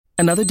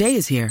Another day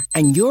is here,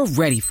 and you're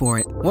ready for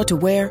it. What to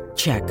wear?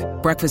 Check.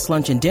 Breakfast,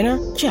 lunch, and dinner?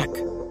 Check.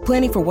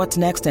 Planning for what's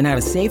next and how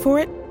to save for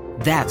it?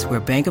 That's where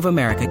Bank of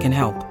America can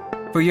help.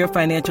 For your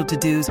financial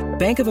to-dos,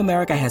 Bank of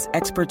America has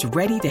experts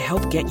ready to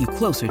help get you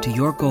closer to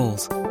your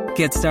goals.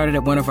 Get started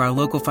at one of our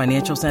local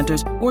financial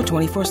centers or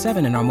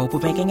 24/7 in our mobile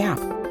banking app.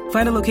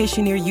 Find a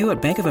location near you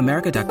at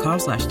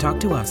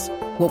bankofamerica.com/talktous.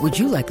 What would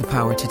you like the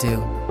power to do?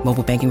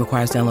 Mobile banking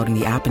requires downloading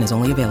the app and is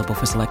only available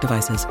for select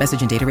devices. Message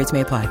and data rates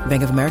may apply.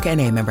 Bank of America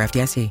N.A., member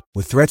FDIC.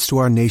 With threats to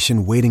our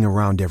nation waiting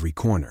around every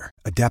corner,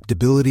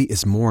 adaptability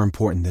is more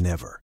important than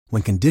ever.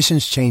 When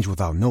conditions change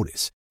without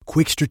notice,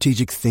 quick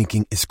strategic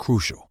thinking is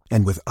crucial.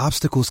 And with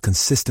obstacles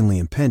consistently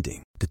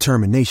impending,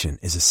 determination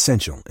is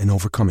essential in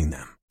overcoming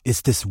them.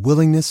 It's this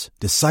willingness,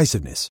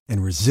 decisiveness,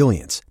 and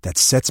resilience that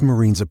sets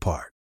Marines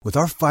apart. With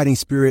our fighting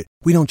spirit,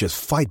 we don't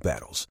just fight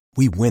battles,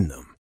 we win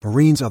them.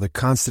 Marines are the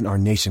constant our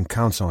nation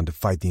counts on to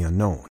fight the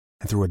unknown.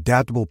 And through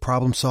adaptable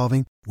problem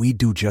solving, we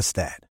do just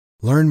that.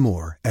 Learn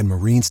more at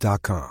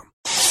Marines.com.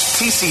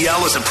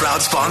 TCL is a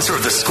proud sponsor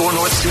of the Score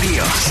North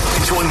Studios.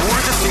 Enjoy more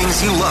of the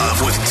things you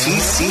love with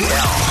TCL.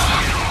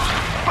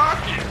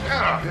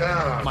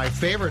 Yeah. My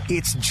favorite.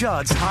 It's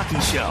Judd's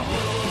Hockey Show.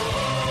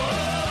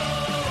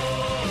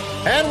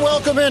 And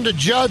welcome into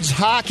Judd's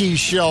Hockey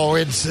Show.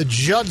 It's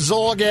Judd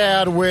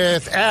Zulgad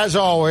with, as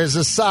always,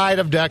 the side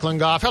of Declan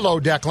Goff. Hello,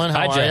 Declan.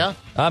 How are you?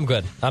 I'm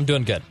good. I'm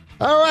doing good.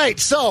 All right.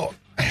 So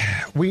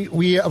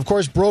we of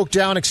course broke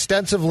down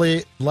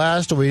extensively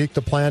last week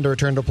the plan to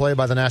return to play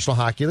by the National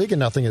Hockey League, and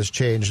nothing has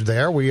changed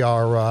there. We've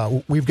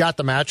got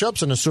the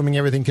matchups, and assuming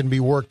everything can be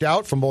worked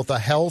out from both a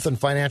health and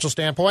financial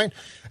standpoint,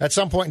 at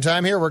some point in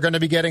time here, we're going to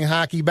be getting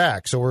hockey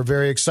back. So we're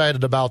very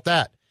excited about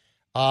that.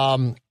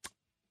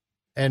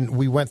 And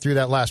we went through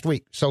that last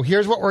week. So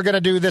here's what we're going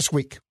to do this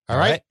week. All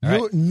right?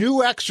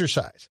 New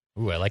exercise.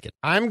 Ooh, I like it.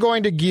 I'm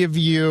going to give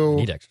you...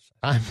 Need exercise.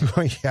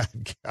 Yeah,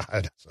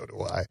 God, so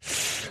do I.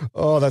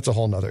 Oh, that's a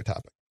whole nother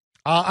topic.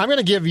 I'm going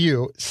to give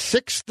you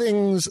 6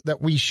 things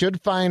that we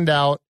should find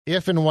out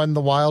if and when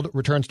the Wild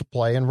returns to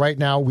play. And right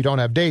now, we don't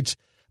have dates,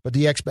 but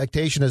the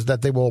expectation is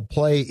that they will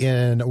play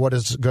in what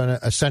is going to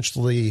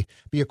essentially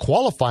be a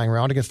qualifying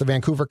round against the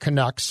Vancouver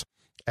Canucks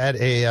at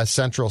a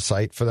central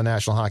site for the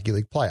National Hockey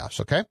League playoffs,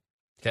 okay?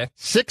 Okay.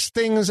 6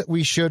 things that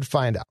we should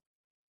find out.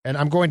 And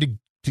I'm going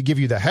to give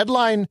you the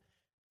headline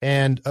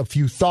and a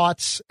few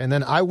thoughts, and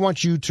then I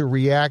want you to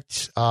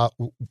react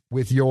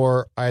with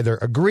your either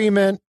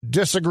agreement,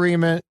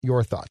 disagreement,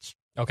 your thoughts.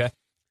 Okay.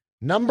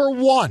 Number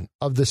 1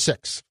 of the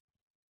 6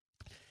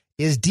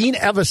 is Dean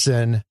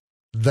Evason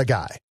the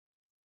guy.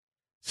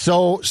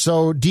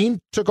 So Dean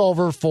took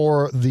over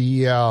for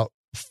the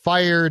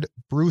fired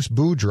Bruce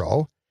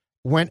Boudreau,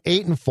 went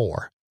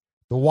 8-4.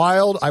 The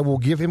Wild, I will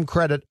give him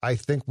credit. I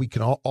think we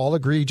can all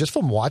agree just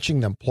from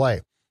watching them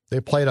play. They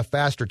played a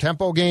faster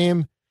tempo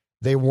game.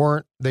 They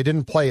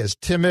didn't play as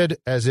timid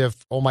as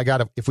if, oh my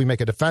God, if we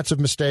make a defensive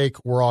mistake,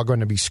 we're all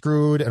going to be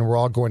screwed and we're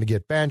all going to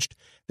get benched.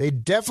 They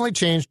definitely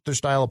changed their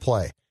style of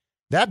play.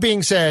 That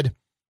being said,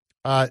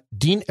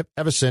 Dean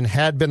Evason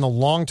had been the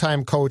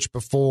longtime coach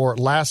before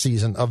last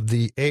season of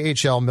the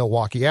AHL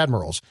Milwaukee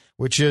Admirals,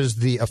 which is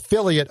the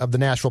affiliate of the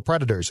Nashville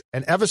Predators.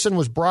 And Evason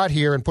was brought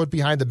here and put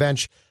behind the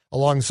bench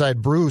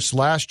alongside Bruce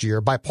last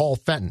year by Paul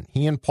Fenton.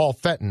 He and Paul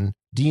Fenton,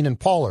 Dean and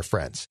Paul, are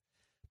friends.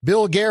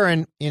 Bill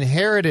Guerin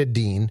inherited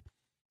Dean,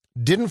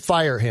 didn't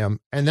fire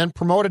him, and then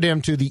promoted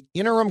him to the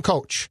interim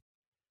coach.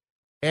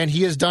 And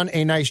he has done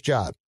a nice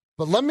job.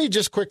 But let me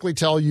just quickly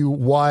tell you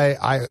why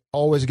I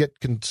always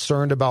get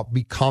concerned about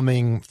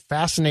becoming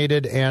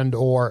fascinated and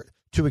or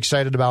too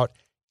excited about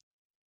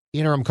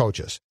interim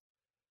coaches.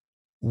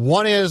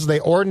 One is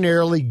they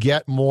ordinarily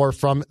get more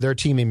from their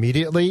team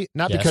immediately,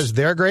 not because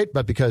they're great,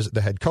 but because the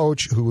head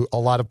coach, who a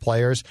lot of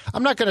players,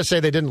 I'm not going to say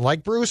they didn't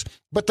like Bruce,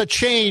 but the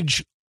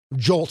change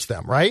jolts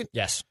them, right?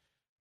 Yes.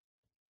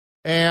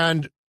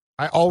 And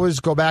I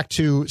always go back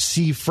to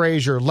C.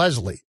 Fraser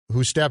Leslie,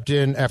 who stepped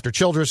in after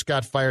Childress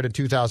got fired in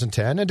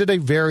 2010 and did a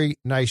very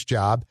nice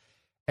job.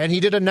 And he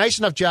did a nice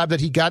enough job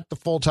that he got the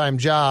full-time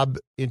job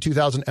in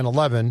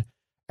 2011.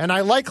 And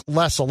I like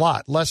Les a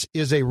lot. Les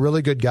is a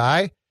really good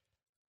guy.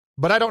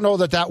 But I don't know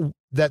that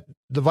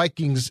the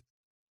Vikings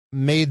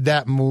made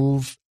that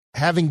move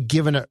having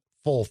given it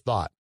full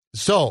thought.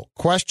 So,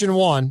 question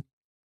 1,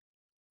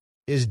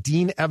 is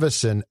Dean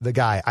Evason the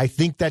guy? I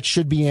think that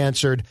should be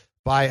answered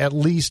by at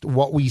least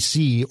what we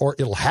see, or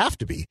it'll have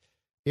to be,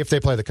 if they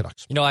play the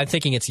Canucks. You know, I'm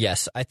thinking it's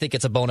yes. I think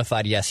it's a bona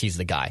fide yes, he's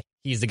the guy.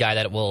 He's the guy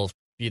that will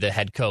be the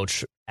head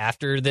coach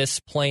after this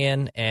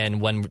play-in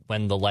and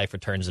when the life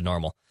returns to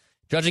normal.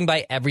 Judging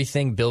by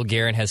everything Bill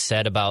Guerin has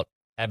said about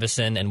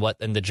Evason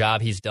and the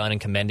job he's done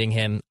and commending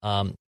him,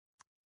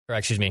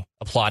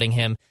 applauding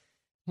him.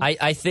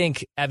 I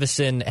think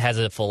Evason has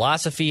a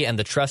philosophy and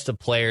the trust of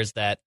players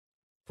that,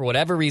 for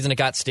whatever reason, it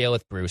got stale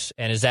with Bruce.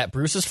 And is that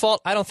Bruce's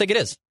fault? I don't think it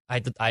is.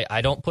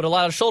 I don't put a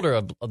lot of shoulder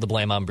of the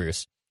blame on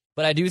Bruce.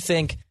 But I do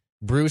think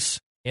Bruce,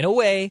 in a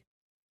way,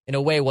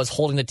 was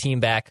holding the team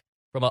back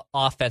from an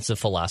offensive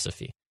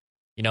philosophy.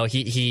 You know,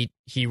 he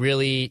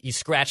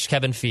scratched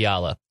Kevin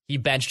Fiala. He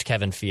benched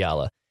Kevin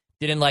Fiala.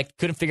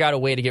 couldn't figure out a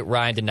way to get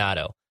Ryan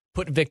Donato.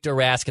 Put Victor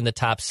Rask in the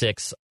top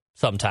 6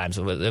 sometimes.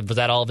 Was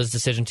that all of his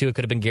decision too? It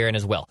could have been Guerin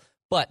as well.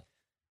 But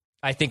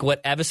I think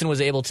what Evason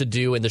was able to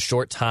do in the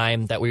short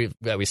time that we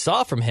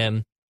saw from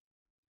him,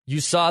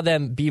 you saw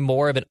them be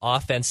more of an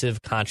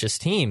offensive conscious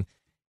team.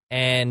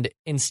 And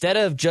instead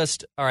of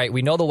just, all right,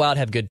 we know the Wild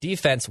have good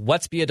defense,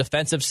 let's be a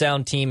defensive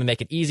sound team and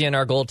make it easy on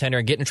our goaltender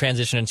and get in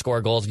transition and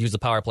score goals, use the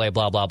power play,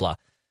 blah, blah, blah.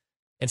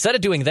 Instead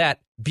of doing that,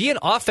 be an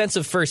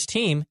offensive first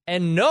team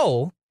and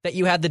know that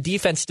you have the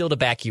defense still to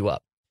back you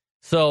up.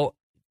 So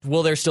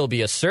will there still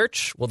be a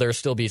search? Will there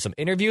still be some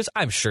interviews?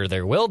 I'm sure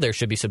there will. There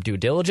should be some due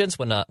diligence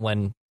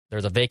when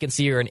there's a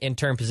vacancy or an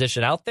intern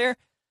position out there.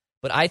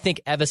 But I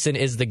think Evason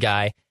is the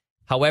guy.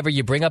 However,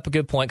 you bring up a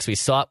good point because we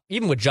saw,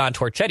 even with John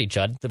Torchetti,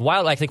 Judd, the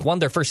Wild, I think, won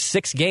their first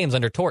 6 games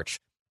under Torch.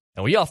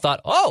 And we all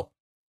thought, oh,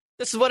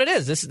 this is what it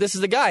is. This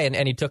is the guy.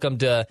 And he took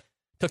the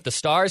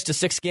Stars to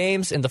 6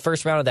 games in the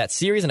first round of that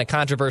series and a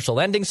controversial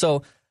ending.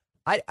 So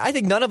I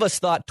think none of us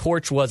thought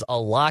Torch was a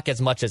lock as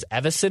much as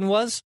Evason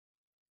was,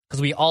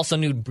 because we also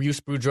knew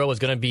Bruce Boudreau was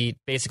going to be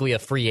basically a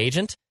free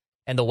agent,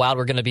 and the Wild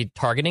were going to be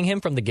targeting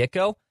him from the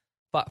get-go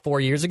 4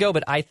 years ago.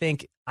 But I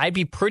think I'd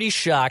be pretty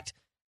shocked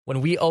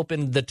when we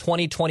open the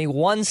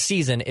 2021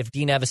 season if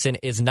Dean Evason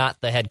is not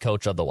the head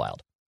coach of the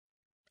Wild.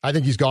 I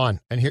think he's gone,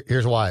 and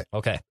here's why.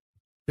 Okay.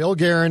 Bill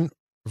Guerin,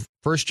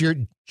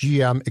 first-year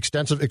GM,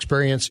 extensive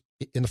experience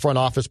in the front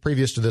office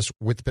previous to this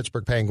with the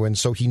Pittsburgh Penguins,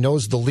 so he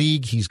knows the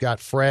league. He's got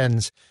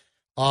friends.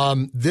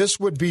 This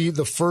would be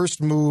the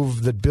first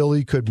move that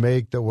Billy could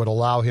make that would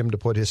allow him to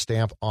put his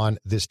stamp on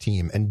this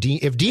team. And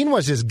if Dean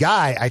was his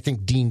guy, I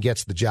think Dean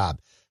gets the job.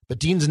 But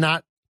Dean's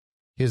not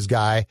his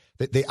guy.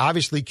 They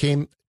obviously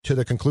came to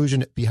the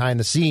conclusion behind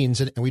the scenes,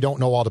 and we don't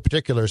know all the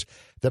particulars,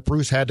 that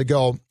Bruce had to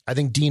go. I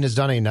think Dean has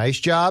done a nice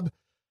job.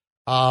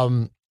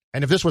 And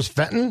if this was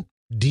Fenton,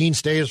 Dean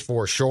stays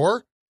for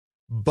sure.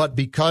 But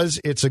because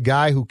it's a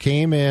guy who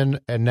came in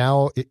and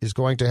now is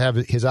going to have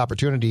his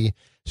opportunity,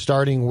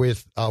 starting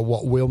with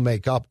what will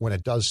make up when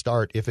it does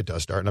start, if it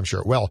does start, and I'm sure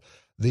it will,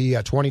 the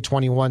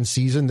 2021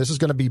 season, this is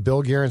going to be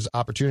Bill Guerin's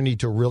opportunity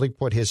to really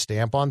put his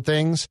stamp on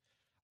things.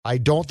 I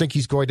don't think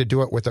he's going to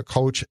do it with a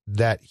coach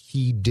that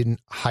he didn't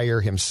hire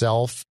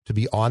himself to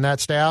be on that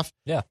staff.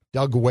 Yeah.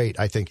 Doug Weight,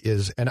 I think,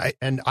 is.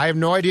 And I have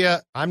no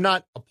idea. I'm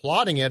not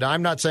applauding it.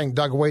 I'm not saying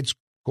Doug Wait's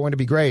going to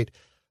be great.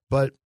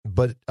 But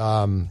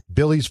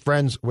Billy's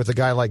friends with a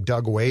guy like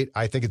Doug Weight.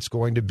 I think it's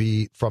going to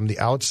be from the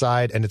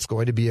outside, and it's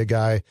going to be a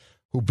guy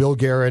who Bill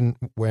Guerin,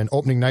 when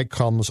opening night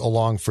comes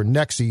along for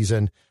next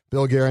season,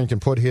 Bill Guerin can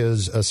put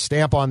his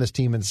stamp on this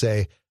team and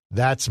say,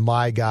 that's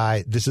my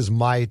guy. This is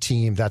my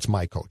team. That's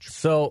my coach.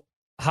 So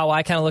how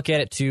I kind of look at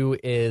it, too,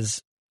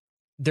 is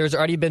there's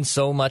already been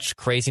so much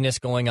craziness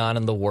going on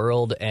in the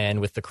world,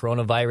 and with the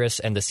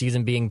coronavirus and the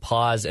season being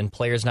paused and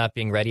players not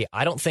being ready,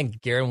 I don't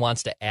think Guerin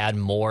wants to add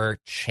more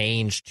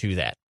change to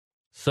that.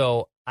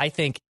 So I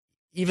think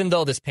even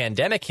though this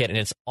pandemic hit and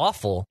it's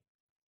awful,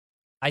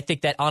 I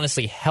think that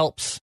honestly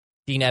helps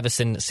Dean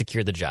Evason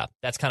secure the job.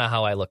 That's kind of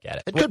how I look at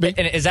it. It could be.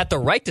 And is that the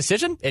right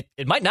decision?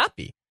 It might not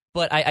be.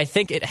 But I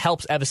think it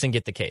helps Evason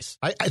get the case.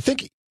 I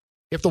think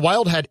if the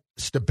Wild had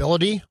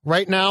stability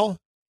right now,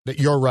 that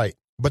you're right,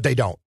 but they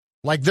don't.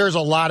 Like, there's a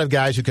lot of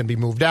guys who can be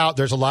moved out.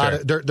 There's a lot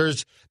of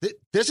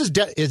this is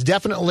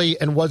definitely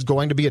and was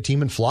going to be a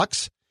team in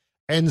flux,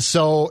 and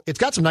so it's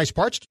got some nice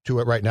parts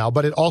to it right now.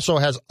 But it also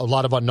has a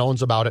lot of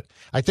unknowns about it.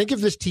 I think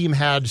if this team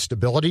had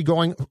stability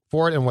going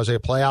for it and was a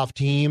playoff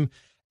team,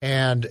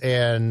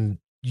 and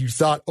you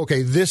thought,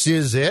 okay, this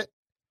is it,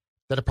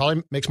 that it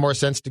probably makes more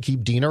sense to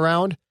keep Dean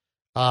around.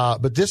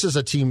 But this is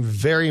a team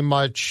very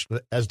much,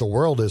 as the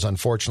world is,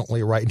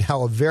 unfortunately, right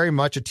now, very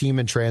much a team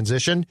in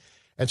transition.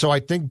 And so I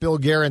think Bill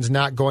Guerin's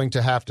not going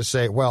to have to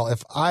say, well,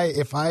 if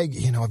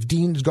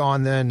Dean's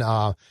gone, then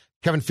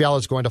Kevin Fiala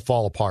is going to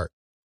fall apart.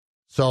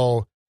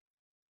 So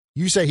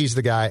you say he's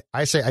the guy.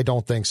 I say I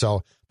don't think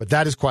so. But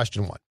that is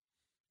question 1.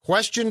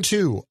 Question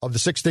 2 of the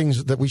 6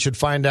 things that we should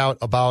find out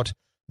about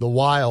the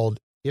Wild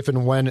if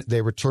and when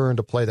they return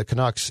to play the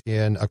Canucks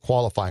in a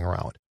qualifying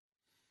round.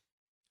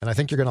 And I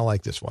think you're going to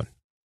like this one.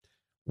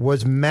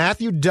 Was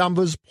Matthew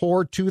Dumba's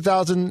poor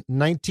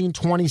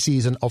 2019-20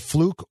 season a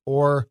fluke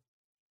or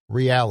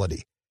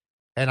reality?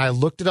 And I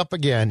looked it up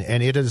again,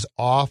 and it is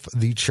off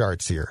the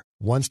charts here.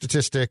 One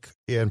statistic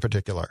in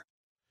particular.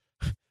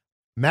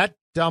 Matt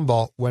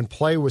Dumba, when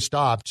play was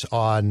stopped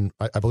on,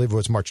 I believe it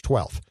was March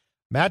 12th,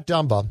 Matt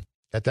Dumba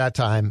at that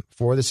time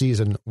for the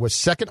season was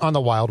second on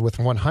the Wild with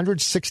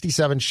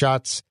 167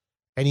 shots,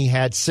 and he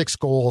had 6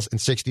 goals in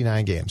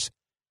 69 games.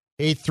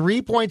 A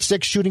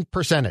 3.6 shooting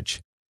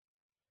percentage.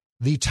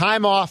 The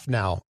time off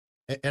now,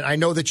 and I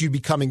know that you'd be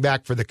coming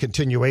back for the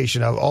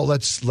continuation of,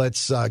 let's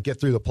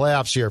get through the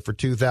playoffs here for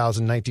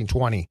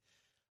 2019-20.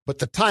 But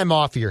the time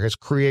off here has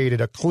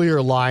created a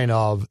clear line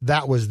of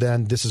that was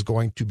then, this is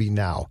going to be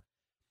now.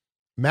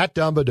 Matt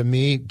Dumba, to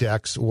me,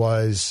 Dex,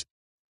 was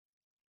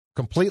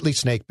completely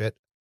snake bit.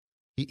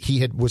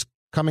 He was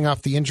coming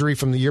off the injury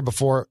from the year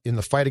before in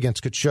the fight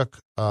against Tkachuk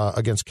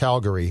against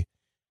Calgary.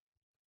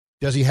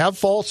 Does he have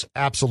faults?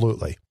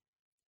 Absolutely.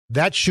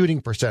 That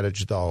shooting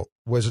percentage, though,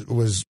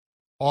 was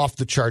off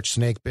the chart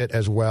snake bit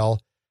as well.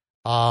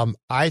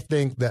 I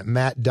think that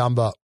Matt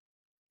Dumba,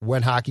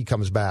 when hockey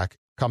comes back,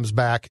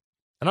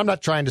 and I'm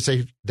not trying to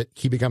say that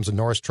he becomes a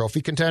Norris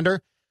Trophy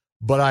contender,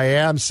 but I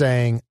am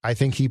saying I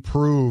think he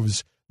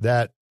proves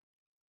that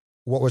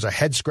what was a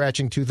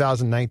head-scratching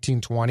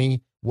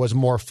 2019-20 was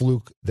more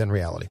fluke than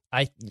reality.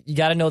 You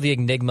got to know the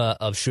enigma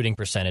of shooting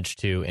percentage,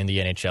 too, in the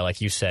NHL,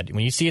 like you said.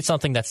 When you see it's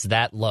something that's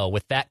that low,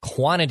 with that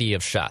quantity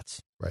of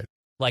shots, right?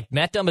 Like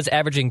Matt Dumba's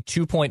averaging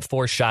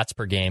 2.4 shots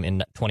per game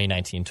in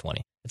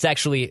 2019-20. It's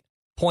actually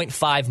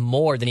 0.5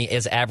 more than he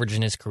is average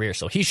in his career.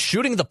 So he's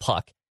shooting the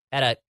puck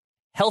at a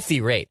healthy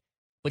rate,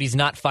 but he's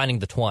not finding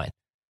the twine.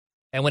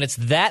 And when it's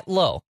that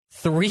low,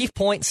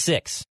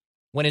 3.6,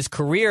 when his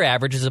career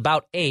average is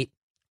about 8,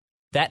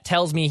 that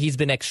tells me he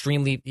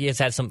has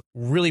had some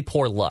really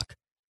poor luck,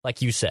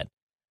 like you said.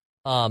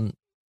 I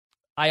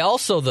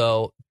also,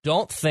 though,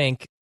 don't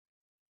think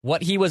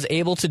what he was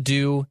able to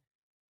do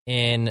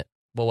in,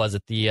 what was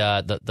it,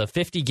 the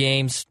 50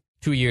 games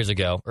 2 years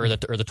ago, or the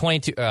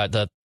 22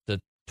 the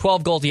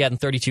 12 goals he had in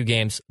 32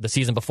 games the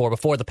season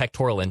before the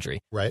pectoral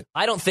injury. Right.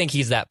 I don't think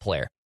he's that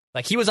player.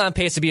 Like, he was on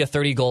pace to be a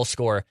 30-goal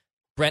scorer,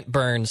 Brent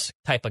Burns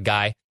type of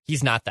guy.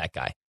 He's not that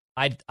guy.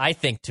 I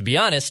think, to be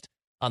honest,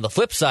 on the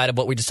flip side of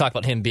what we just talked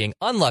about him being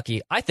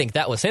unlucky, I think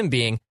that was him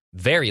being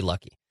very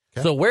lucky.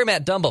 Okay. So where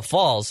Matt Dumba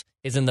falls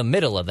is in the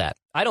middle of that.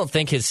 I don't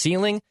think his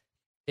ceiling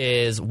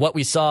is what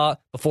we saw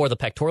before the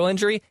pectoral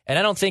injury, and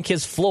I don't think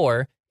his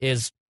floor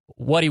is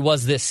what he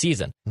was this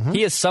season. Mm-hmm.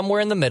 He is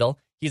somewhere in the middle.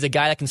 He's a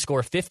guy that can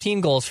score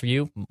 15 goals for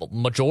you,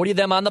 majority of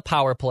them on the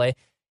power play.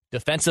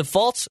 Defensive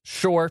faults,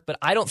 sure, but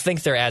I don't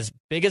think they're as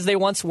big as they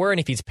once were, and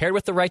if he's paired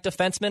with the right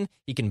defenseman,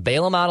 he can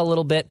bail him out a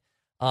little bit.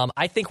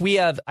 I think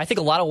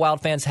a lot of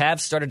Wild fans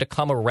have started to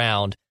come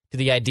around to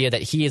the idea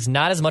that he is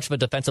not as much of a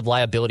defensive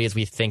liability as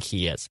we think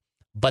he is.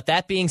 But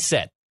that being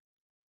said,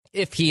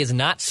 if he is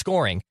not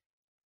scoring,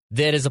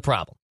 that is a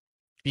problem.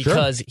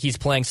 Because he's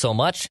playing so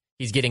much,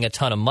 he's getting a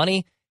ton of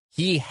money,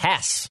 he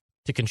has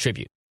to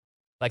contribute.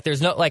 Like,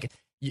 there's no, like,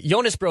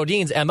 Jonas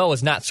Brodin's MO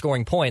is not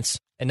scoring points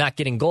and not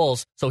getting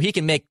goals, so he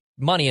can make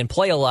money and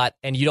play a lot,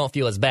 and you don't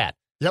feel as bad.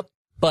 Yep.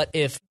 But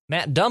if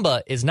Matt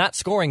Dumba is not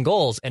scoring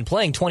goals and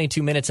playing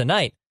 22 minutes a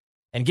night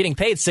and getting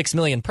paid $6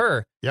 million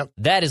per,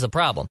 that is a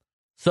problem.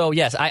 So,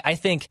 yes, I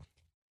think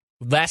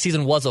last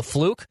season was a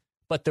fluke,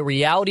 but the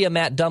reality of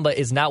Matt Dumba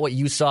is not what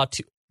you saw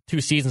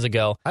two seasons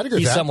ago. I'd agree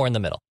He's with that. somewhere in the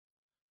middle.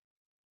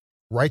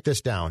 Write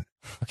this down.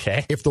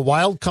 Okay. If the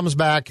Wild comes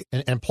back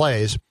and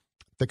plays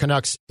the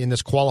Canucks in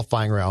this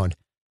qualifying round,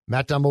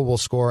 Matt Dumba will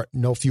score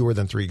no fewer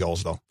than 3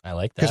 goals, though. I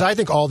like that. Because I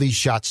think all these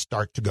shots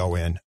start to go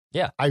in.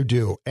 Yeah. I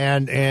do.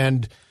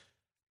 And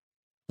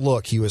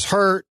look, he was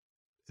hurt.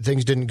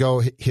 Things didn't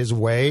go his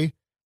way.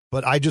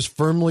 But I just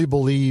firmly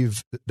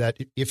believe that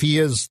if he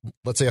is,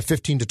 let's say, a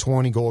 15 to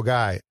 20 goal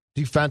guy,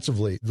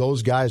 defensively,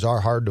 those guys are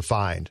hard to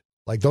find.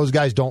 Like, those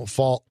guys don't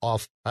fall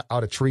out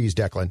of trees,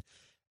 Declan.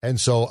 And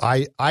so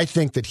I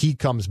think that he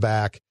comes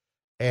back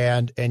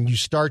and you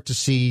start to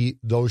see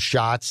those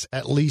shots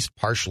at least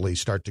partially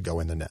start to go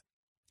in the net.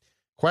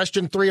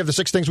 Question 3 of the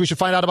 6 things we should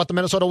find out about the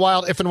Minnesota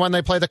Wild if and when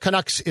they play the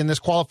Canucks in this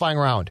qualifying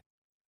round.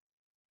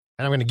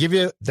 And I'm going to give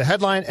you the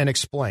headline and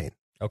explain.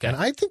 Okay. And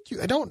I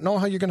don't know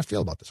how you're going to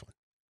feel about this one.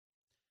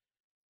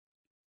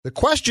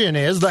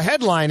 The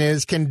headline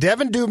is, can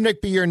Devan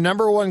Dubnyk be your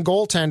number 1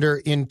 goaltender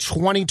in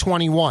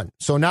 2021?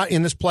 So not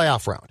in this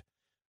playoff round.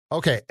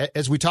 Okay,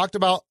 as we talked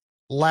about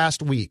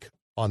last week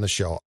on the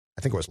show,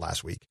 I think it was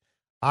last week,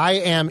 I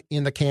am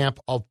in the camp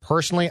of,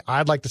 personally,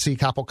 I'd like to see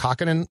Kaapo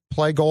Kähkönen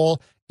play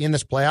goal in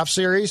this playoff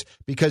series,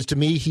 because to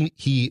me,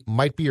 he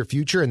might be your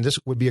future, and this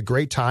would be a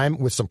great time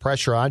with some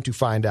pressure on to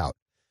find out.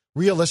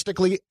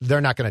 Realistically,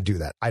 they're not going to do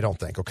that, I don't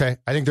think, okay?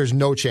 I think there's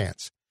no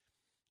chance.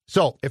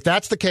 So if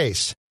that's the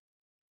case,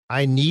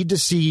 I need to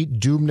see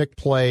Dubnyk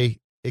play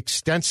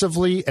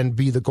extensively and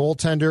be the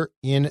goaltender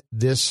in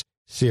this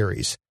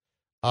series.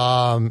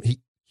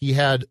 He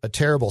had a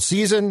terrible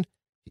season.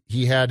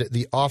 He had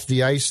the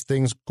off-the-ice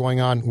things going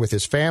on with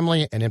his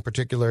family, and in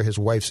particular his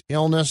wife's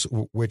illness,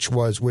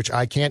 which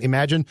I can't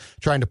imagine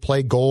trying to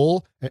play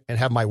goal and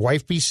have my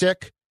wife be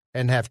sick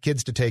and have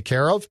kids to take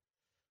care of.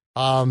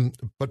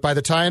 But by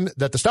the time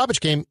that the stoppage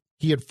came,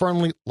 he had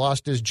firmly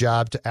lost his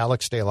job to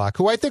Alex Stalock,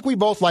 who I think we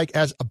both like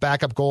as a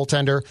backup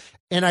goaltender,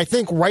 and I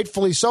think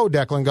rightfully so,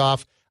 Declan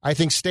Goff. I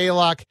think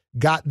Stalock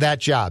got that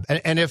job,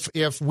 and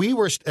if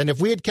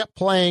we had kept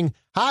playing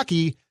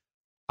hockey,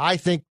 I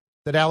think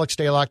that Alex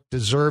Stalock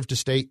deserved to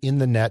stay in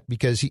the net,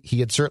 because he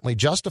had certainly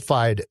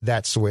justified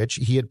that switch.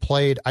 He had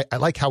played. I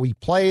like how he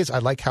plays. I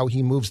like how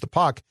he moves the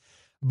puck,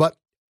 but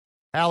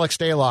Alex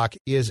Stalock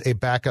is a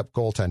backup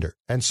goaltender,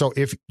 and so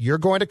if you're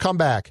going to come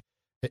back,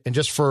 and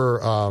just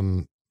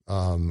for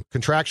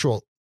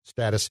contractual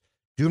status,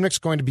 Dubnyk's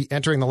going to be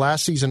entering the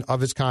last season of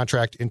his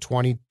contract in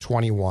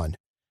 2021.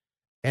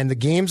 And the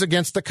games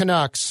against the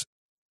Canucks,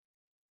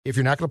 if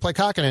you're not going to play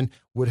Kähkönen,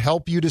 would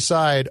help you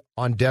decide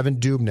on Devan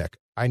Dubnyk.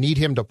 I need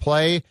him to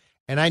play,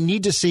 and I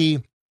need to see,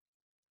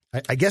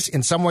 I guess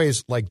in some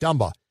ways like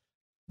Dumba,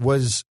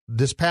 was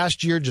this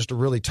past year just a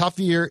really tough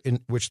year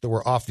in which there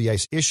were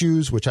off-the-ice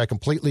issues, which I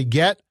completely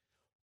get?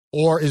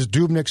 Or is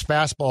Dubnyk's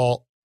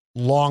fastball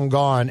long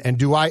gone? And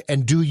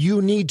do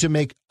you need to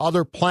make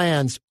other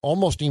plans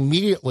almost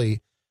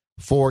immediately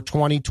for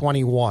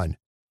 2021?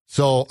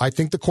 So I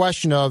think the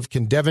question of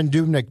can Devan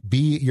Dubnyk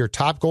be your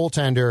top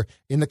goaltender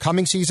in the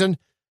coming season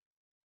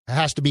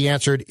has to be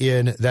answered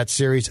in that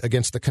series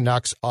against the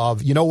Canucks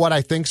of, you know what,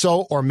 I think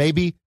so, or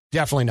maybe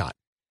definitely not.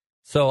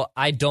 So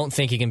I don't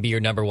think he can be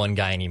your number one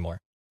guy anymore.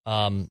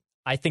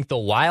 I think the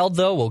Wild,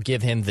 though, will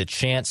give him the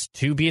chance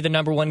to be the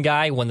number one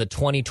guy when the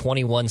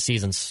 2021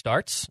 season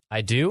starts.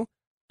 I do.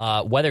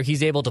 Whether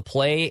he's able to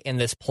play in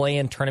this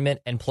play-in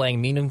tournament and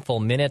playing meaningful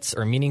minutes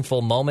or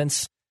meaningful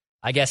moments,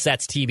 I guess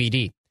that's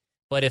TBD.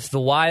 But if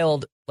the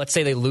Wild, let's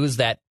say they lose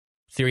that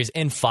series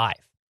in 5,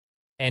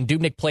 and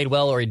Dubnyk played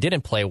well or he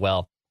didn't play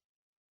well,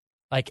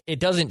 like, it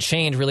doesn't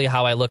change really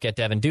how I look at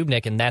Devan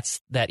Dubnyk, and that's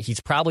that he's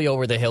probably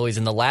over the hill. He's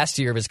in the last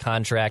year of his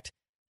contract,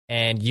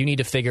 and you need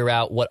to figure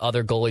out what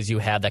other goalies you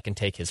have that can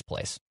take his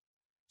place.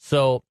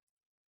 So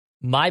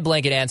my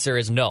blanket answer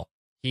is no.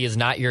 He is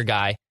not your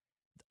guy.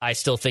 I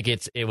still think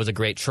it was a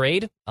great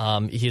trade.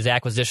 His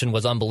acquisition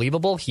was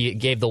unbelievable. He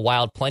gave the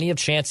Wild plenty of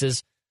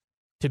chances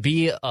to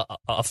be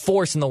a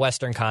force in the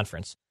Western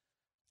Conference.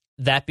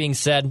 That being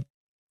said,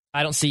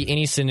 I don't see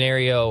any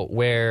scenario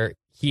where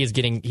he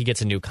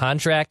gets a new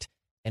contract.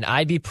 And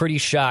I'd be pretty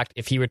shocked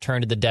if he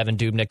returned to the Devan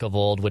Dubnyk of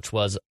old, which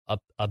was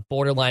a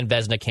borderline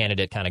Vezina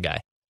candidate kind of guy.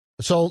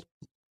 So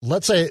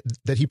let's say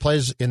that he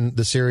plays in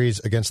the series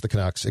against the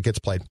Canucks. It gets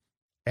played,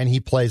 and he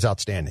plays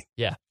outstanding.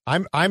 Yeah.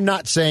 I'm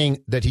not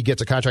saying that he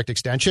gets a contract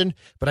extension,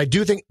 but I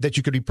do think that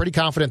you could be pretty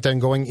confident then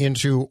going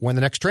into when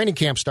the next training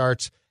camp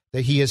starts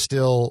that he is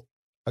still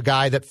a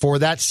guy that for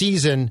that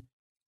season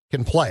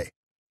can play.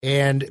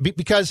 And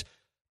because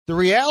the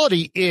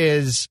reality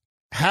is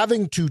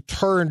having to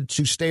turn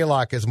to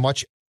Stalock as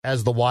much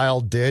as the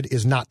Wild did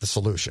is not the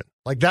solution.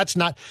 Like that's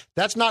not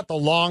the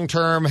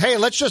long-term, hey,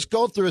 let's just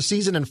go through a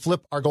season and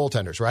flip our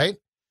goaltenders, right?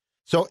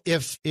 So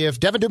if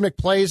Devan Dubnyk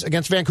plays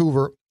against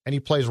Vancouver and he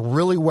plays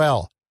really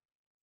well,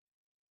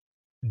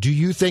 do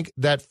you think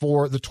that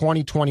for the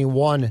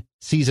 2021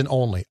 season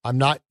only, I'm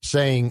not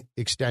saying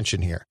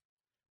extension here,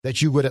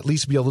 that you would at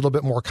least be a little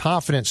bit more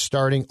confident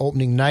starting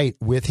opening night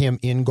with him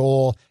in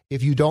goal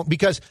if you don't?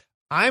 Because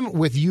I'm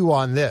with you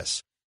on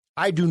this.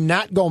 I do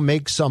not go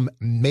make some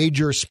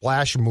major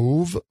splash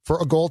move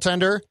for a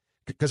goaltender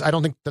because I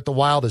don't think that the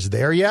Wild is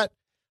there yet.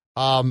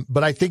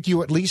 But I think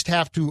you at least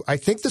have to, I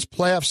think this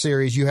playoff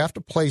series, you have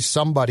to play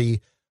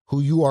somebody who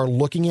you are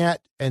looking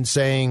at and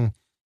saying,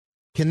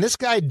 can this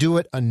guy do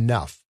it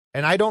enough?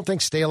 And I don't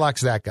think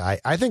Stalock's that guy.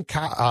 I think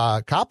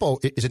Capo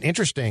is an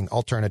interesting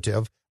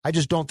alternative. I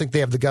just don't think they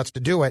have the guts to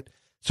do it.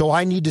 So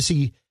I need to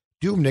see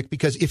Dubnyk,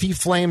 because if he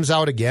flames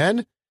out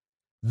again,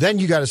 then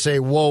you got to say,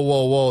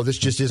 whoa, this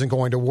just isn't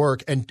going to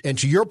work. And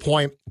to your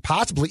point,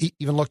 possibly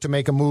even look to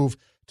make a move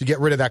to get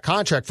rid of that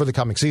contract for the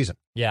coming season.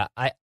 Yeah,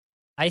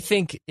 I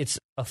think it's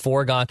a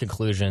foregone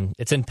conclusion.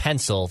 It's in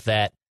pencil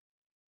that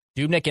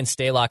Dubnyk and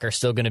Stalock are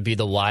still going to be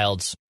the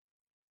Wild's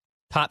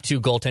top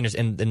two goaltenders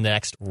in the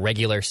next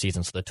regular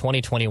season, so the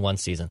 2021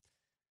 season.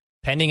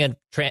 Pending a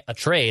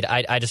trade,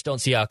 I just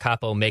don't see how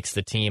Capo makes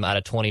the team out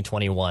of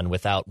 2021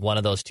 without one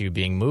of those two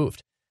being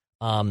moved.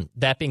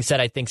 That being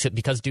said, I think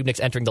because Dubnyk's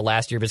entering the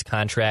last year of his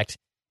contract,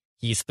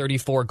 he's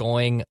 34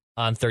 going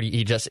on 30.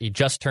 He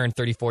just turned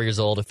 34 years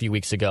old a few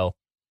weeks ago.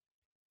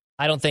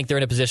 I don't think they're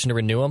in a position to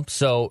renew him,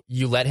 so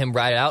you let him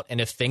ride out, and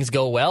if things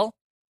go well,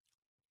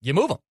 you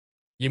move him.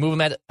 You move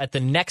him at the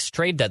next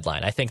trade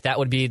deadline. I think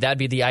that'd be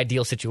the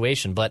ideal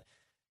situation. But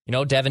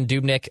Devan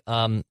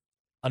Dubnyk,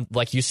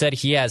 like you said,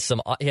 he had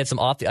some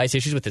off the ice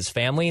issues with his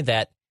family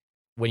that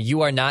when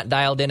you are not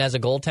dialed in as a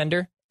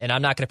goaltender. And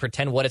I'm not going to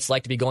pretend what it's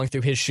like to be going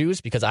through his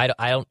shoes because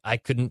I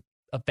couldn't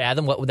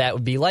fathom what that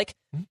would be like.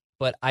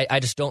 But I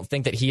just don't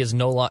think that he is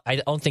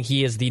I don't think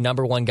he is the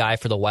number one guy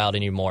for the Wild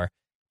anymore.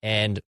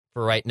 And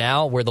for right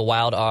now, where the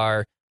Wild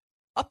are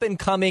up and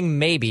coming,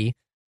 maybe,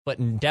 but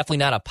definitely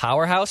not a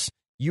powerhouse,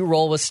 you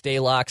roll with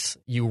Stalock,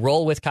 you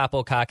roll with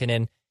Capo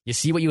Kakkonen, you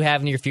see what you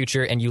have in your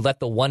future, and you let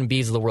the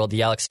 1Bs of the world,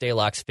 the Alex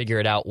Stalock, figure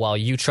it out while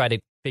you try to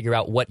figure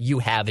out what you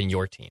have in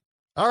your team.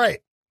 All right.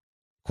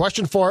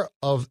 Question 4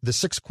 of the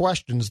 6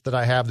 questions that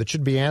I have that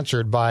should be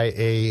answered by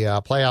a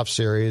playoff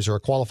series or a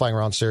qualifying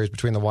round series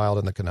between the Wild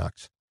and the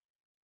Canucks.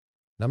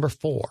 Number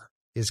 4,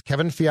 is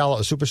Kevin Fiala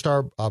a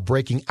superstar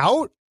breaking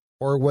out,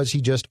 or was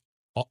he just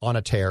on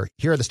a tear?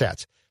 Here are the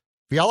stats.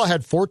 Fiala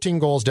had 14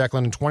 goals,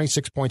 Declan, and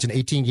 26 points in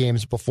 18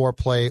 games before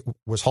play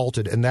was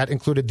halted, and that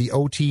included the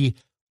OT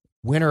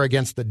winner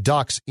against the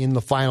Ducks in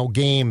the final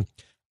game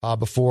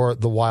before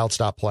the Wild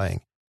stopped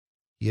playing.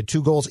 He had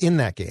 2 goals in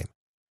that game.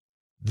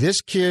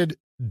 This kid,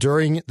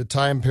 during the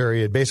time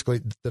period,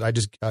 basically, that I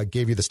just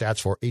gave you the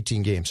stats for,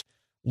 18 games,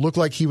 looked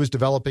like he was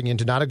developing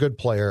into not a good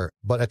player,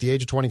 but at the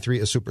age of 23,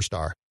 a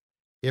superstar.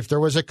 If there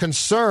was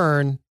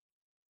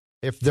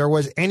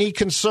any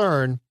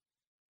concern,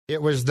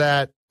 it was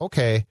that,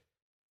 okay,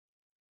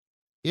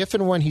 if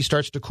and when he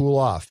starts to cool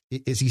off,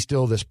 is he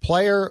still this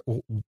player?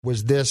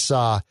 Was this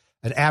an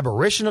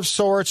aberration of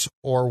sorts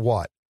or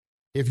what?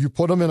 If you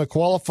put him in a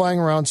qualifying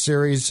round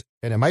series,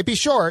 and it might be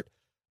short,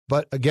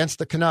 but against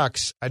the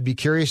Canucks, I'd be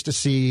curious to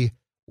see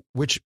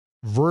which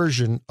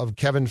version of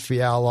Kevin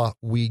Fiala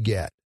we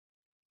get.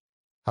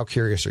 How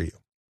curious are you?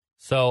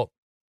 So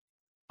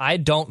I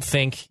don't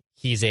think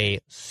he's a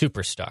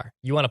superstar.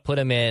 You want to put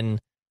him in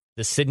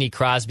the Sidney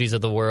Crosbys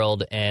of the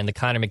world and the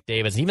Connor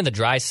McDavids, even the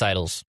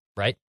Draisaitl's,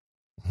 right?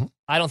 Mm-hmm.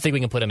 I don't think we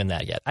can put him in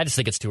that yet. I just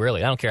think it's too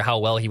early. I don't care how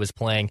well he was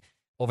playing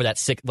over that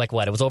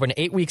it was over an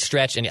 8-week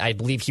stretch, and I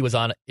believe he was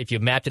on, if you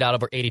mapped it out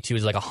over 82, it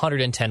was like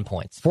 110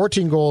 points.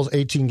 14 goals,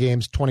 18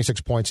 games, 26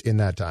 points in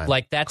that time.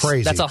 That's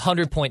crazy. That's a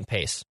 100-point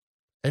pace.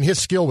 And his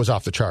skill was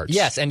off the charts.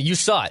 Yes, and you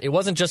saw it. It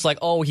wasn't just like,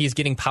 oh, he's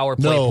getting power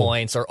play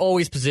points or, oh,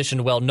 he's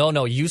positioned well.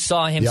 No, you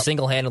saw him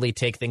single-handedly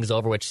take things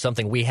over, which is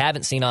something we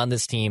haven't seen on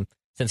this team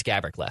since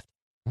Gaborik left.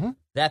 Mm-hmm.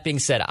 That being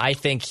said, I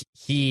think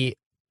it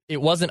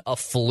wasn't a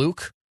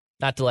fluke,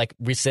 not to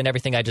rescind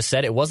everything I just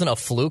said. It wasn't a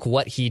fluke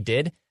what he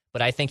did,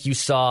 but I think you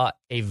saw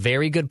a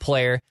very good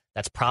player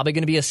that's probably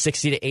going to be a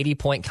 60 to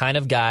 80-point kind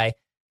of guy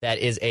that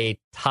is a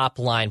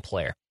top-line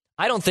player.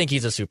 I don't think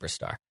he's a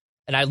superstar.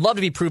 And I'd love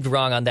to be proved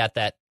wrong on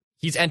that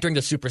he's entering the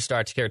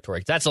superstar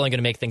territory. That's only going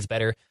to make things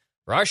better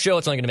for our show.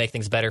 It's only going to make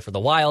things better for the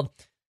Wild.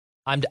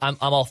 I'm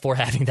all for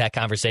having that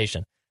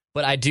conversation.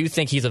 But I do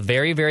think he's a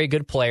very, very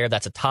good player.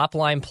 That's a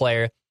top-line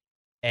player.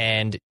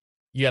 And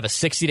you have a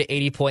 60 to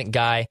 80-point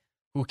guy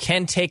who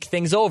can take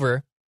things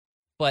over,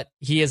 but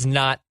he is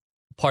not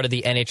part of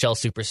the NHL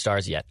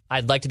superstars yet.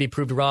 I'd like to be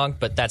proved wrong,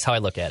 but that's how I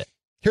look at it.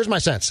 Here's my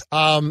sense.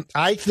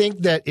 I think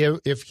that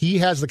if he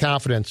has the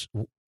confidence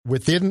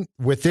within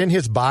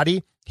his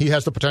body, he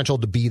has the potential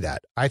to be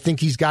that. I think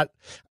he's got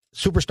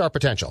superstar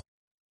potential.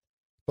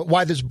 But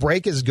why this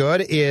break is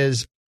good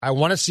is I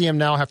want to see him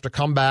now have to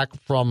come back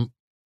from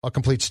a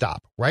complete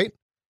stop, right?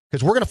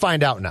 Because we're going to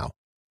find out now.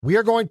 We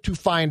are going to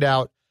find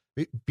out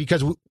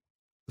because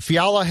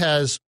Fiala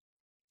has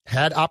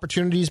had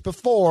opportunities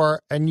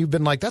before, and you've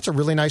been like, that's a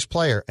really nice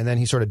player, and then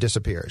he sort of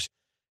disappears.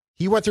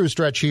 He went through a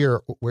stretch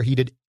here where he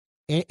did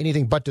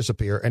anything but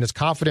disappear, and his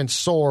confidence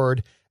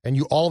soared, and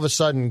you all of a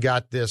sudden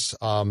got this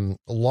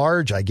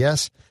large, I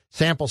guess,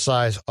 sample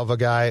size of a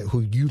guy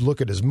who you look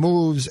at his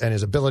moves and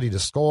his ability to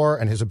score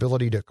and his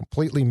ability to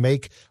completely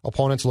make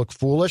opponents look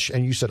foolish,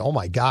 and you said, oh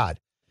my God.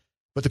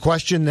 But the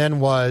question then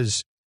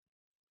was,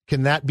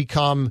 can that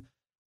become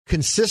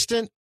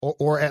consistent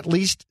or at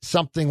least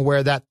something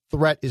where that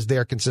threat is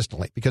there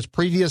consistently? Because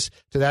previous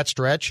to that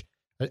stretch,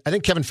 I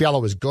think Kevin Fiala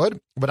was good,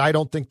 but I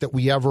don't think that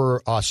we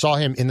ever saw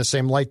him in the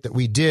same light that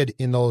we did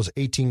in those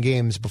 18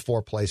 games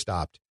before play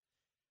stopped.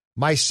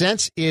 My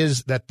sense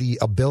is that the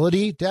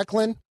ability,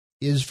 Declan,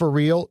 is for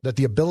real, that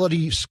the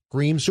ability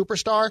screams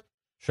superstar.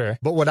 Sure.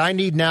 But what I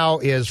need now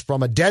is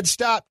from a dead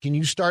stop, can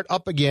you start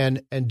up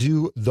again and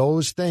do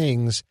those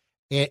things?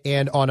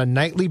 And on a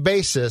nightly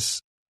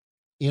basis,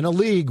 in a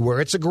league where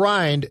it's a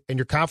grind and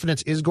your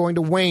confidence is going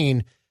to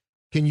wane,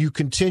 can you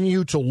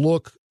continue to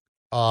look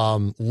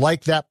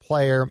like that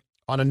player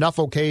on enough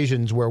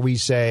occasions where we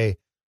say,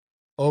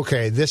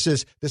 okay, this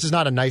is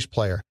not a nice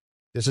player.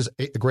 This is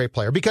a great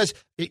player. Because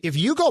if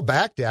you go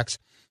back, Dex,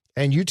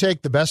 and you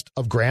take the best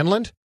of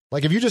Granlund,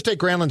 like if you just take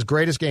Granlund's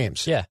greatest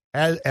games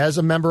as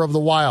a member of the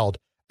Wild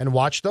and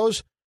watch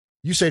those,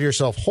 you say to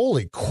yourself,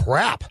 holy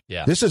crap,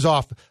 this is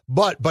off.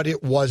 But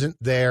it wasn't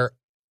there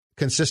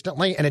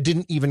consistently, and it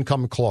didn't even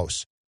come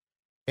close.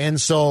 And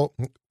so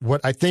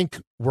what I think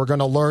we're going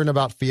to learn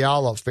about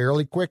Fiala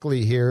fairly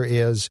quickly here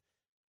is,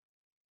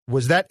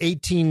 was that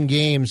 18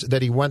 games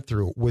that he went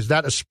through, was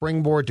that a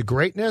springboard to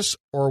greatness,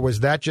 or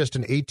was that just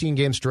an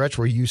 18-game stretch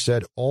where you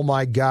said, oh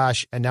my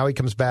gosh, and now he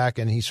comes back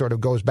and he sort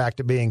of goes back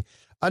to being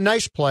a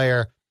nice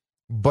player,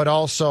 but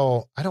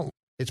also,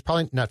 it's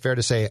probably not fair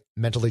to say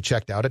mentally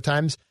checked out at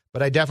times,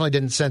 but I definitely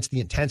didn't sense the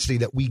intensity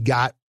that we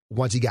got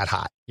once he got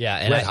hot. Yeah,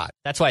 and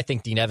that's why I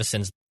think Dean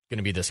Evason's going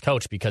to be this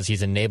coach, because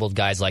he's enabled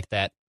guys like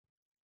that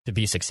to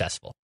be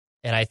successful.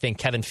 And I think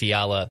Kevin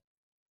Fiala,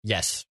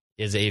 yes,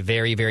 is a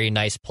very, very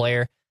nice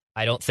player.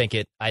 I don't think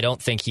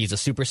he's a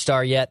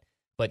superstar yet,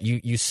 but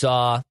you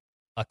saw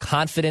a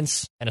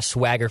confidence and a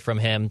swagger from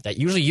him that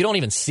usually you don't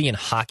even see in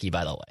hockey,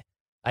 by the way.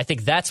 I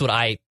think that's what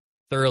I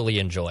thoroughly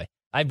enjoy.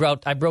 I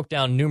broke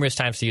down numerous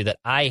times to you that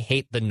I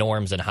hate the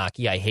norms in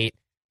hockey. I hate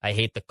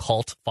the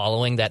cult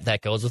following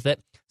that goes with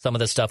it. Some of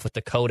the stuff with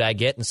the code I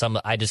get, and some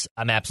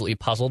I'm absolutely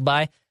puzzled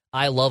by.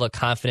 I love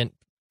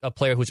a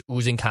player who's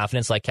oozing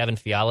confidence like Kevin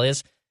Fiala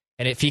is.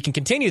 And if he can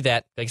continue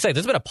that, like I said,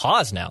 there's been a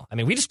pause now. I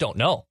mean, we just don't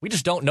know. We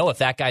just don't know if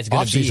that guy's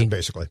going to be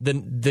basically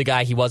the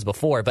guy he was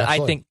before. But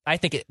absolutely. I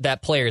think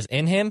that player is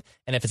in him,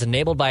 and if it's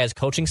enabled by his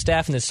coaching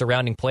staff and his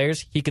surrounding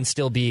players, he can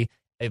still be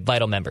a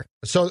vital member.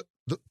 So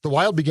the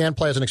Wild began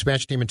play as an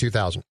expansion team in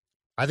 2000.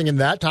 I think in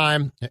that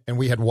time, and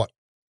we had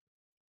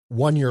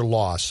 1 year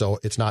loss, so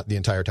it's not the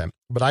entire time.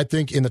 But I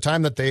think in the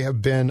time that they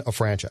have been a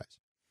franchise,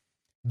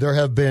 there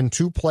have been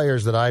two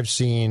players that I've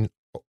seen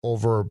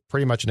over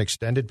pretty much an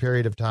extended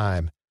period of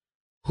time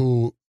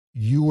who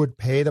you would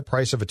pay the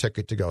price of a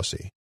ticket to go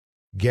see?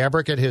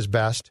 Gaborik at his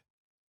best,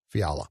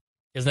 Fiala.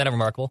 Isn't that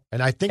remarkable?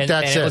 And I think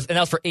that's it. And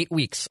that was for 8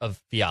 weeks of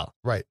Fiala.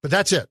 Right. But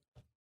that's it.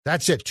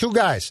 That's it. 2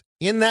 guys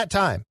in that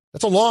time.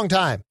 That's a long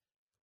time.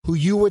 Who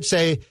you would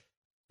say,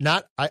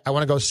 not, I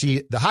want to go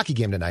see the hockey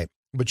game tonight,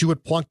 but you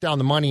would plunk down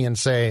the money and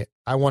say,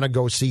 I want to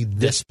go see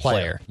this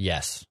player.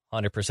 Yes.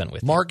 100%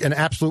 with you. An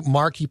absolute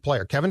marquee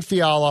player. Kevin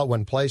Fiala,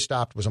 when play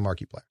stopped, was a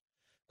marquee player.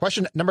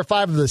 Question number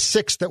 5 of the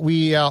 6 that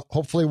we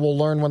hopefully will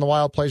learn when the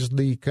Wild plays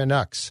the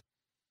Canucks.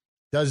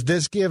 Does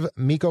this give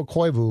Mikko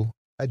Koivu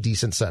a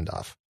decent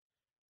send-off?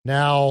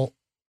 Now,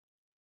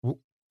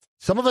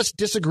 some of us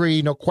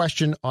disagree, no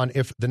question, on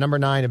if the number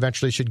 9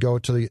 eventually should go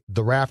to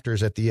the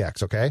rafters at the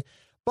X, okay?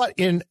 But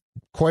in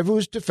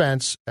Koivu's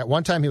defense, at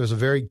one time he was a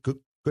very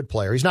good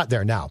player. He's not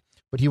there now,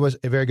 but he was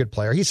a very good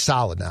player. He's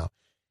solid now.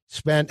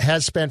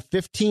 Has spent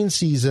 15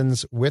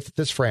 seasons with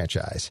this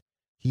franchise.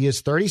 He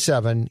is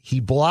 37.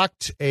 He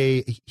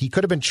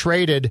could have been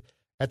traded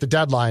at the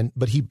deadline,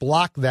 but he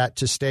blocked that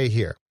to stay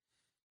here.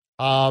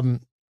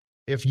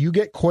 If you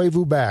get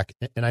Koivu back,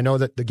 and I know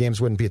that the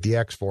games wouldn't be at the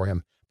X for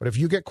him, but if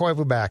you get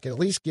Koivu back, it at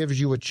least gives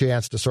you a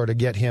chance to sort of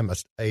get him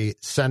a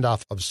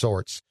send-off of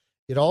sorts.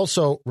 It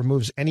also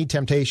removes any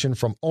temptation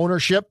from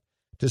ownership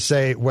to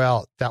say,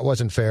 well, that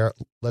wasn't fair.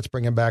 Let's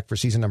bring him back for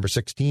season number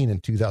 16 in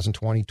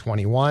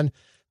 2020-21.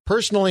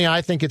 Personally,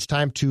 I think it's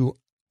time to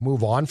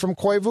move on from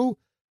Koivu,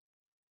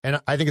 and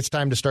I think it's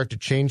time to start to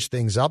change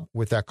things up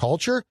with that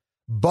culture.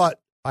 But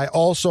I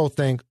also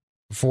think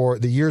for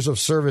the years of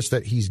service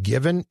that he's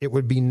given, it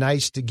would be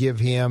nice to give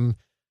him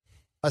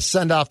a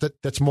send-off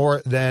that's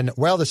more than,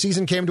 well, the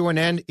season came to an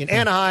end in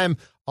Anaheim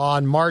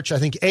on March, I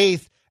think,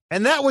 8th,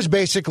 and that was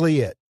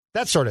basically it.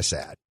 That's sort of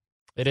sad.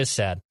 It is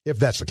sad. If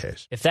that's the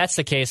case. If that's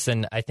the case,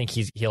 then I think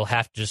he'll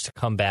have to just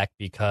come back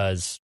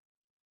because,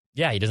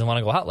 yeah, he doesn't want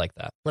to go out like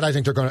that. But I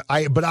think they're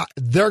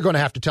going to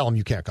have to tell him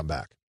you can't come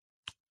back.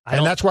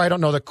 And that's why I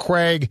don't know that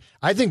Craig,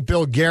 I think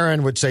Bill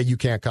Guerin would say you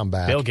can't come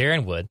back. Bill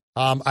Guerin would.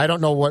 I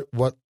don't know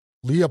what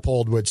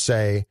Leopold would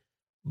say,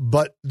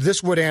 but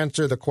this would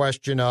answer the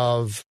question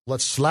of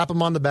let's slap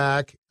him on the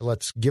back,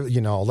 let's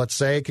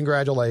say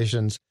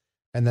congratulations,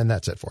 and then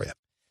that's it for you.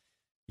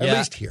 At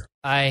least here.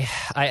 I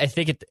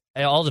think it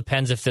all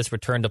depends if this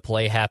return to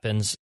play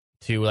happens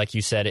to, like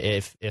you said,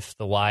 if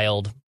the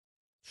Wild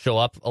show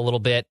up a little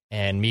bit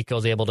and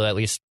Mikko's able to at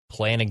least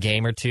play in a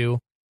game or two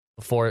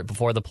before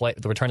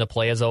the return to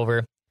play is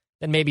over,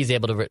 then maybe he's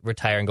able to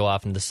retire and go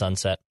off into the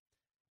sunset.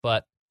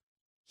 But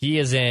he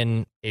is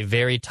in a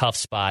very tough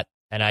spot,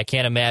 and I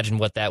can't imagine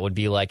what that would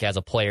be like as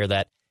a player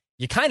that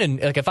you kind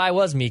of, like if I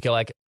was Mikko,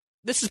 like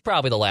this is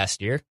probably the last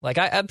year. Like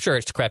I'm sure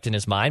it's crept in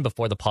his mind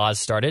before the pause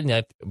started,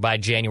 and by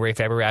January,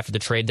 February after the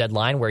trade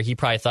deadline, where he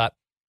probably thought,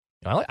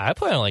 I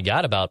probably only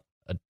got about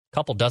a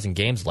couple dozen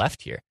games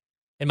left here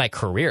in my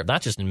career,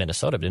 not just in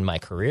Minnesota, but in my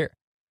career.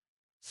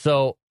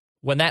 So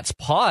when that's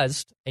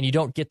paused and you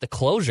don't get the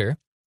closure,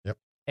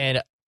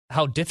 and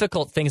how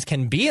difficult things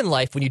can be in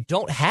life when you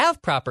don't have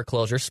proper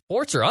closure,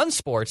 sports or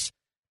unsports,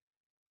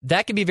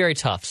 that can be very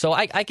tough. So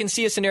I can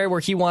see a scenario where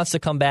he wants to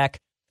come back,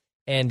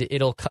 and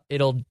it'll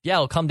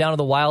come down to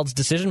the Wild's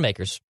decision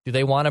makers. Do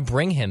they want to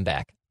bring him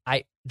back?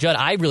 Judd,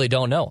 I really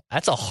don't know.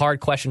 That's a hard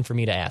question for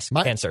me to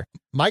answer.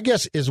 My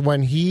guess is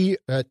when he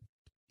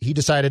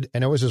decided,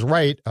 and it was his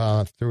right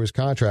through his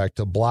contract,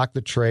 to block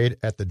the trade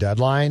at the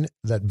deadline,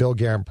 that Bill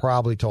Guerin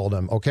probably told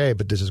him, okay,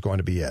 but this is going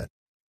to be it.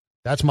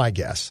 That's my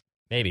guess.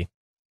 Maybe.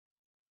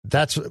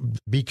 That's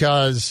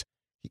because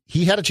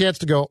he had a chance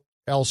to go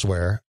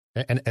elsewhere.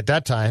 And at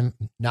that time,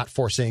 not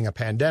foreseeing a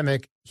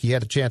pandemic, he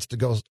had a chance to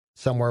go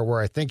somewhere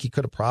where I think he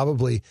could have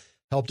probably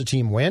helped a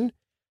team win.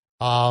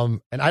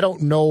 And I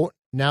don't know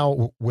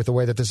now, with the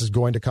way that this is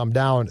going to come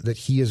down, that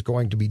he is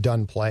going to be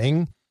done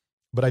playing.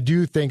 But I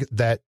do think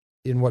that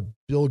in what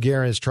Bill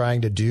Guerin is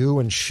trying to do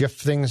and shift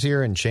things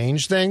here and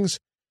change things,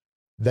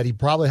 that he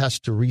probably has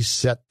to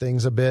reset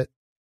things a bit.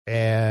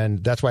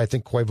 And that's why I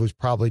think Koivu is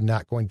probably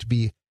not going to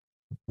be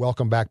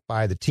welcome back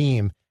by the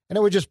team. And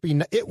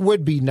it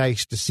would be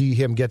nice to see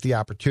him get the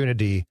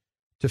opportunity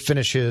to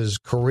finish his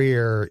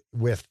career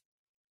with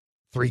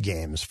 3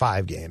 games,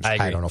 5 games.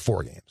 I don't know,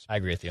 4 games. I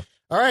agree with you.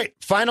 All right,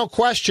 final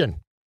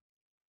question.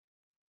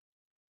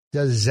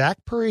 Does Zach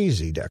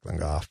Parise, Declan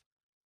Goff,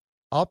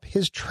 up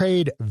his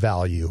trade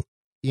value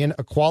in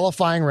a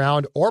qualifying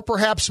round or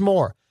perhaps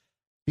more?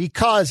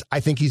 Because I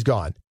think he's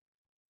gone.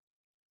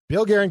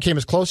 Bill Guerin came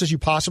as close as you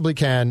possibly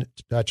can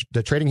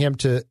to trading him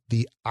to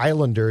the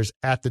Islanders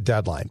at the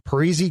deadline.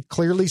 Parise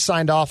clearly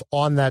signed off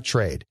on that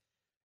trade.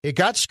 It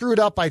got screwed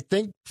up, I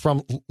think,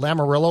 from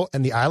Lamoriello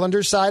and the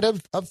Islanders side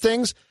of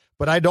things,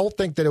 but I don't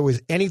think that it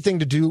was anything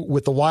to do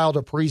with the Wild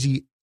or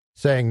Parise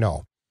saying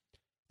no.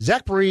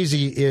 Zach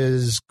Parise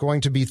is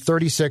going to be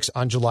 36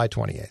 on July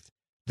 28th.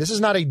 This is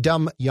not a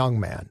dumb young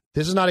man.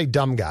 This is not a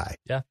dumb guy.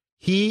 Yeah.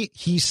 He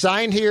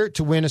signed here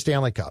to win a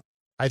Stanley Cup.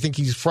 I think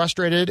he's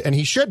frustrated, and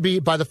he should be,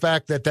 by the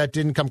fact that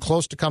didn't come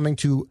close to coming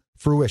to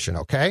fruition,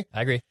 okay?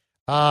 I agree.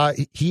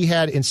 He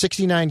had, in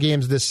 69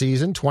 games this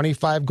season,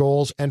 25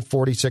 goals and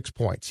 46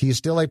 points. He is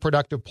still a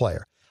productive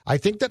player. I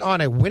think that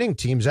on a winning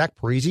team, Zach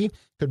Parise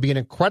could be an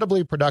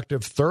incredibly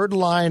productive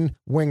third-line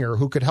winger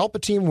who could help a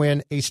team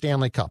win a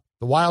Stanley Cup.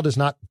 The Wild is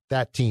not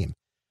that team.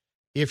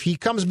 If he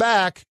comes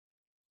back,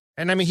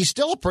 and I mean, he's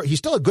still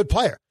a good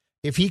player.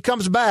 If he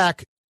comes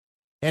back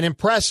and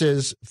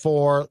impresses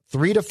for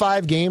 3 to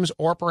 5 games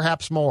or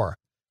perhaps more,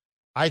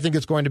 I think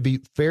it's going to be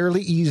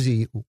fairly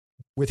easy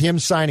with him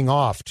signing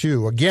off,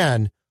 too,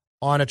 again,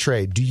 on a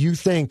trade. Do you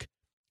think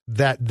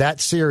that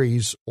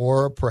series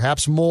or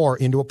perhaps more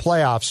into a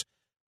playoffs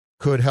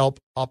could help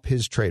up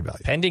his trade value?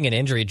 Pending an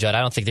injury, Judd,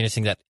 I don't think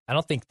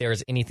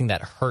there's anything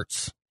that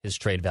hurts his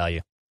trade value.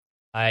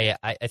 I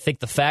think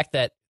the fact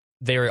that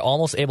they were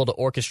almost able to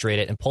orchestrate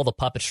it and pull the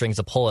puppet strings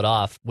to pull it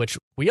off, which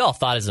we all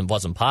thought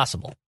was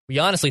impossible. We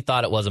honestly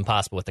thought it was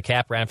impossible with the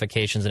cap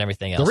ramifications and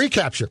everything else. The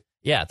recapture.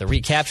 Yeah, the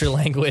recapture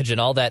language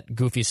and all that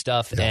goofy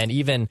stuff. Yeah. And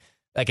even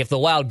like if the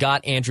Wild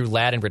got Andrew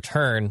Ladd in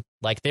return,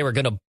 like they were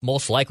going to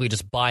most likely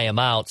just buy him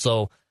out.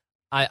 So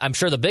I'm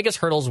sure the biggest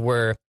hurdles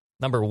were,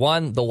 number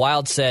one, the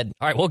Wild said,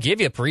 all right, we'll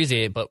give you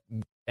Parise,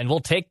 and we'll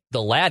take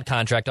the Ladd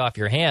contract off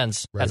your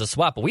hands as a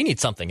swap, but we need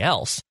something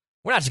else.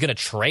 We're not just going to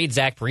trade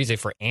Zach Parise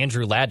for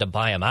Andrew Ladd to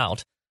buy him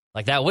out.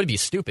 Like, that would be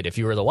stupid if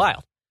you were the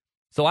Wild.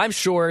 So I'm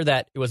sure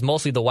that it was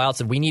mostly the Wild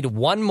said, we need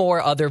one more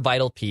other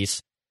vital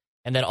piece.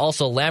 And then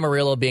also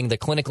Lamoriello, being the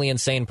clinically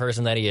insane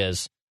person that he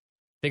is,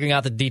 figuring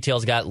out the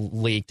details got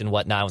leaked and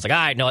whatnot. I was like, all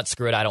right, no, it's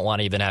screw it. I don't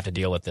want to even have to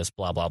deal with this,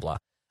 blah, blah, blah.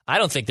 I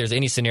don't think there's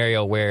any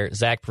scenario where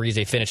Zach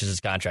Parise finishes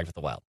his contract with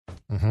the Wild.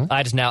 Mm-hmm.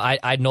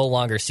 I no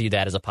longer see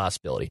that as a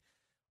possibility.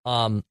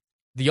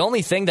 The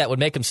only thing that would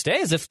make him stay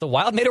is if the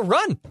Wild made a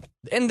run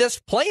in this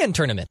play-in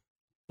tournament.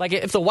 Like,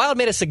 if the Wild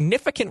made a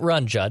significant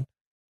run, Judd.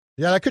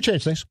 Yeah, that could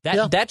change things.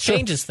 That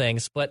changes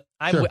things, but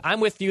I'm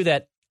with you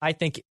that I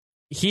think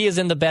he is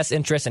in the best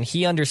interest, and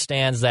he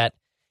understands that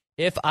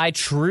if I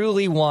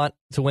truly want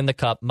to win the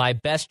Cup, my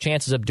best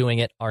chances of doing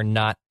it are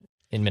not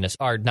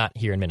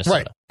here in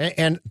Minnesota. Right.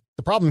 And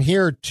the problem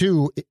here,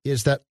 too,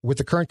 is that with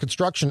the current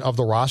construction of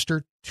the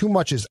roster, too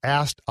much is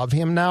asked of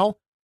him now.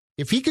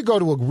 If he could go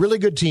to a really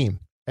good team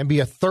and be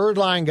a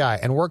third-line guy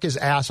and work his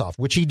ass off,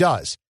 which he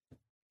does,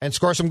 and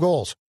score some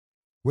goals,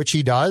 which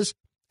he does,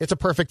 it's a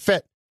perfect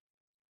fit.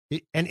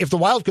 And if the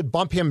Wild could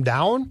bump him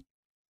down,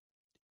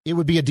 it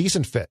would be a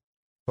decent fit.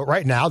 But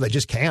right now, they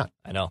just can't.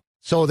 I know.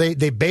 So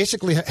they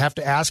basically have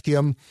to ask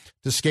him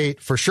to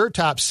skate for sure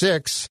top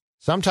 6,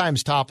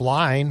 sometimes top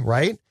line,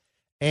 right?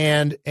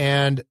 And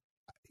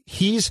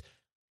he's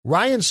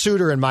Ryan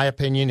Suter, in my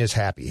opinion, is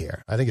happy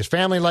here. I think his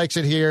family likes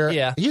it here.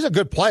 Yeah. He's a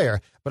good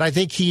player, but I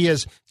think he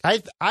is.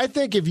 I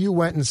think if you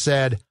went and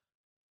said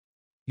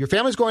your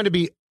family's going to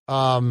be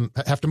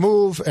have to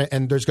move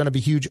and there's going to be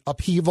huge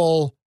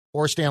upheaval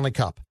or Stanley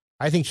Cup,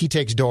 I think he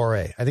takes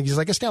Doré. I think he's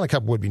like, a Stanley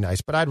Cup would be nice,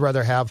 but I'd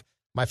rather have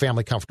my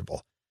family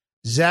comfortable.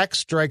 Zach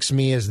strikes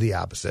me as the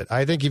opposite.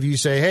 I think if you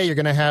say, hey, you're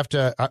going to have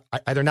to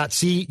either not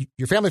see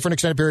your family for an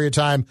extended period of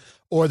time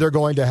or they're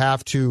going to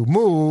have to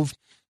move,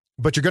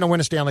 but you're going to win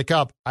a Stanley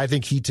Cup, I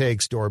think he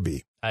takes door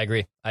B. I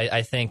agree.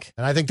 I think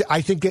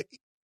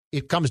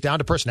it comes down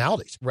to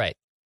personalities. Right.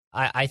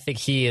 I think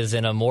he is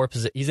in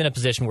he's in a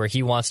position where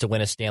he wants to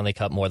win a Stanley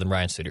Cup more than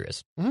Ryan Suter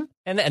is. Mm-hmm.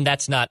 And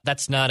that's not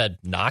a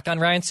knock on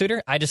Ryan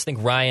Suter. I just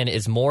think Ryan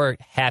is more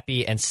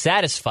happy and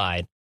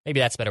satisfied.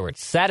 Maybe that's a better word.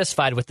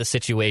 Satisfied with the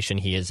situation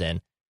he is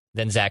in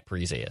than Zach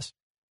Parise is.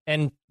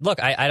 And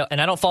look, I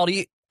don't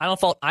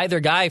fault either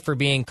guy for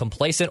being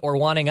complacent or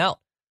wanting out.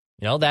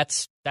 You know,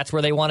 that's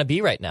where they want to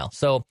be right now.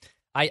 So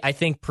I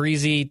think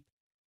Parise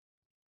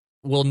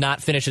will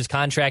not finish his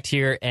contract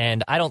here,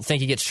 and I don't think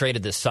he gets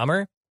traded this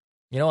summer.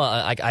 You know,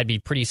 I'd be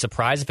pretty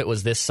surprised if it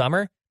was this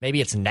summer. Maybe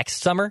it's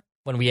next summer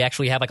when we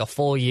actually have like a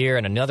full year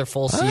and another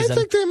full season. I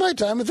think they might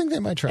try.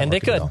 And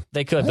they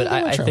could. But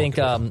I think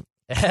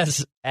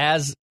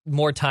as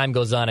more time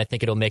goes on, I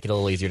think it'll make it a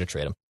little easier to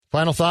trade him.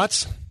 Final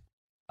thoughts?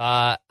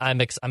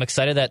 I'm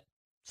excited that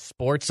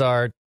sports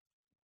are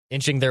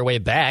inching their way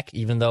back,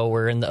 even though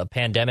we're in the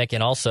pandemic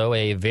and also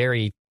a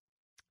very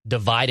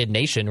divided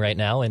nation right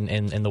now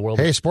in the world.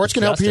 Hey, sports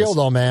can help heal,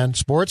 though, man.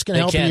 Sports can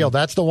help heal.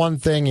 That's the one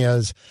thing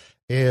is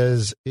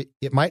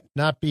it might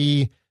not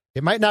be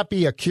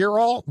a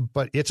cure-all,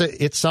 but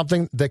it's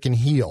something that can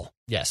heal.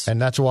 Yes.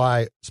 And that's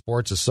why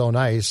sports is so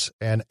nice.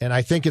 And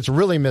I think it's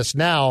really missed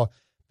now,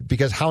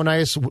 because how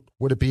nice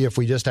would it be if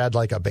we just had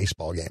like a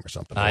baseball game or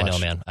something? I know,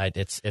 man.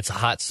 It's a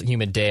hot,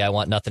 humid day. I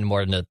want nothing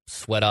more than to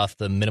sweat off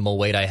the minimal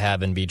weight I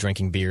have and be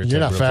drinking beer. You're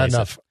not fat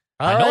enough.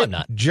 I know I'm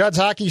not. Judd's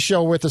Hockey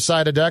Show with the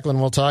side of Declan.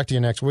 We'll talk to you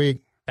next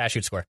week. Pass,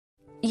 shoot, score.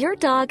 Your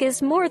dog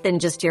is more than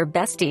just your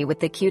bestie with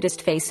the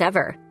cutest face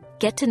ever.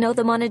 Get to know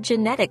them on a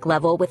genetic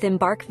level with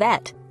Embark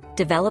Vet.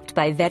 Developed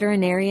by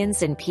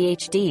veterinarians and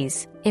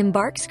PhDs,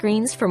 Embark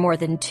screens for more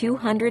than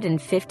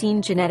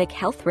 215 genetic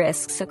health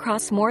risks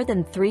across more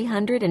than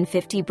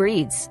 350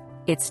 breeds.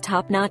 It's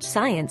top-notch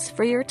science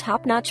for your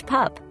top-notch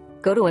pup.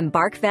 Go to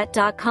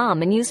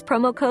EmbarkVet.com and use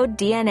promo code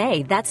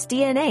DNA, that's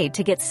DNA,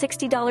 to get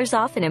 $60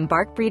 off an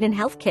Embark Breed and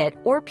Health Kit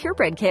or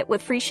Purebred Kit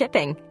with free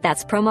shipping.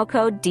 That's promo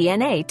code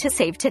DNA to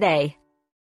save today.